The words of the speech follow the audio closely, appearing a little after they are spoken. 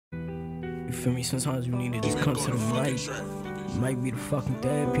You feel me? Sometimes you need to just come to the mic. Might be the fucking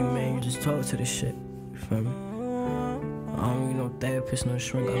therapy, man. You just talk to the shit. You feel me? I don't need no therapist, no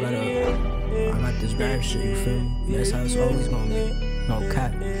shrink. I got this rap shit, you feel me? That's how it's always gonna be. No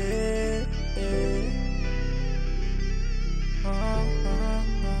cap.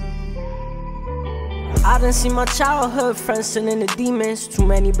 I done seen my childhood friends turn into demons. Too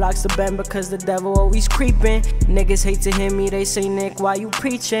many blocks to bend because the devil always creeping. Niggas hate to hear me, they say, Nick, why you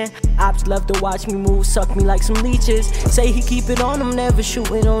preaching? Ops love to watch me move, suck me like some leeches. Say he keep it on him, never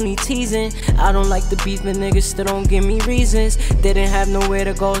shooting, only teasing. I don't like the beef, but niggas still don't give me reasons. Didn't have nowhere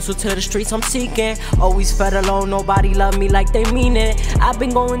to go, so to the streets I'm seeking. Always fed alone, nobody love me like they mean it. I've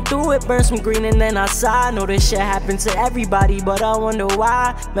been going through it, burn some green and then I sigh. Know this shit happens to everybody, but I wonder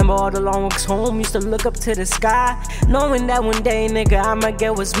why. Remember all the long walks home, used to look up to the sky, knowing that one day, nigga, I'ma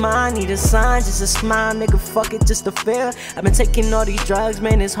get what's mine. Need a sign, just a smile, nigga, fuck it, just a feel. I've been taking all these drugs,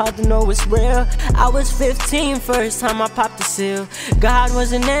 man, it's hard to know what's real. I was 15, first time I popped the seal. God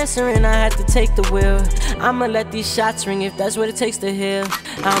wasn't answering, I had to take the wheel. I'ma let these shots ring if that's what it takes to heal.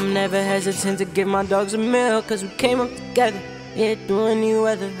 I'm never hesitant to give my dogs a meal, cause we came up together. Yeah, through any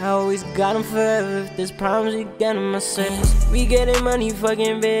weather, I always got them forever. If there's problems, we get them ourselves. We getting money,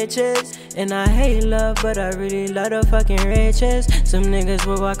 fucking bitches. And I hate love, but I really love the fucking riches. Some niggas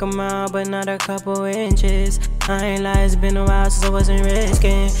will walk a mile, but not a couple inches. I ain't lie, it's been a while since I wasn't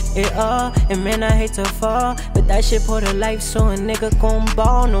risking it all. And man, I hate to fall, but that shit put a life, so a nigga gon'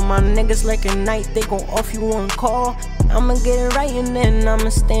 ball. Know my niggas like a night, they gon' off you on call. I'ma get it right and then I'ma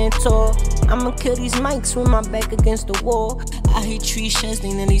stand tall. I'ma kill these mics with my back against the wall. I hate tree sheds,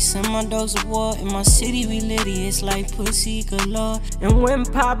 they nearly send my dogs to war. In my city we litty, it's like pussy galore. And when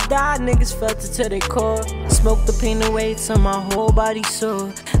Pop died, niggas felt it to their core. Smoke the pain away till my whole body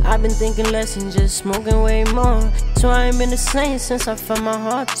sore. I've been thinking less and just smoking way more. So I ain't been the same since I felt my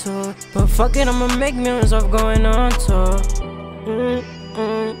heart tore. But fuck it, I'ma make millions off going on tour.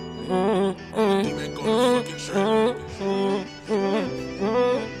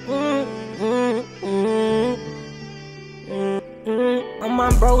 All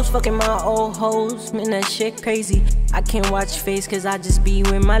my bros fucking my old hoes, man, that shit crazy. I can't watch face cause I just be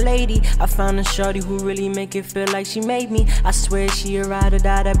with my lady. I found a shorty who really make it feel like she made me. I swear she a ride or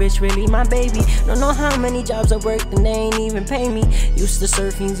die, that bitch really my baby. Don't know how many jobs I worked and they ain't even pay me. Used to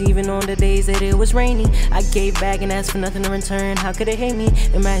surf things even on the days that it was rainy. I gave back and asked for nothing in return, how could they hate me?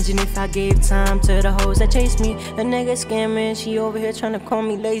 Imagine if I gave time to the hoes that chased me. A nigga scamming, she over here trying to call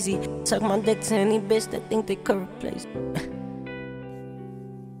me lazy. Suck my dick to any bitch that think they could replace me.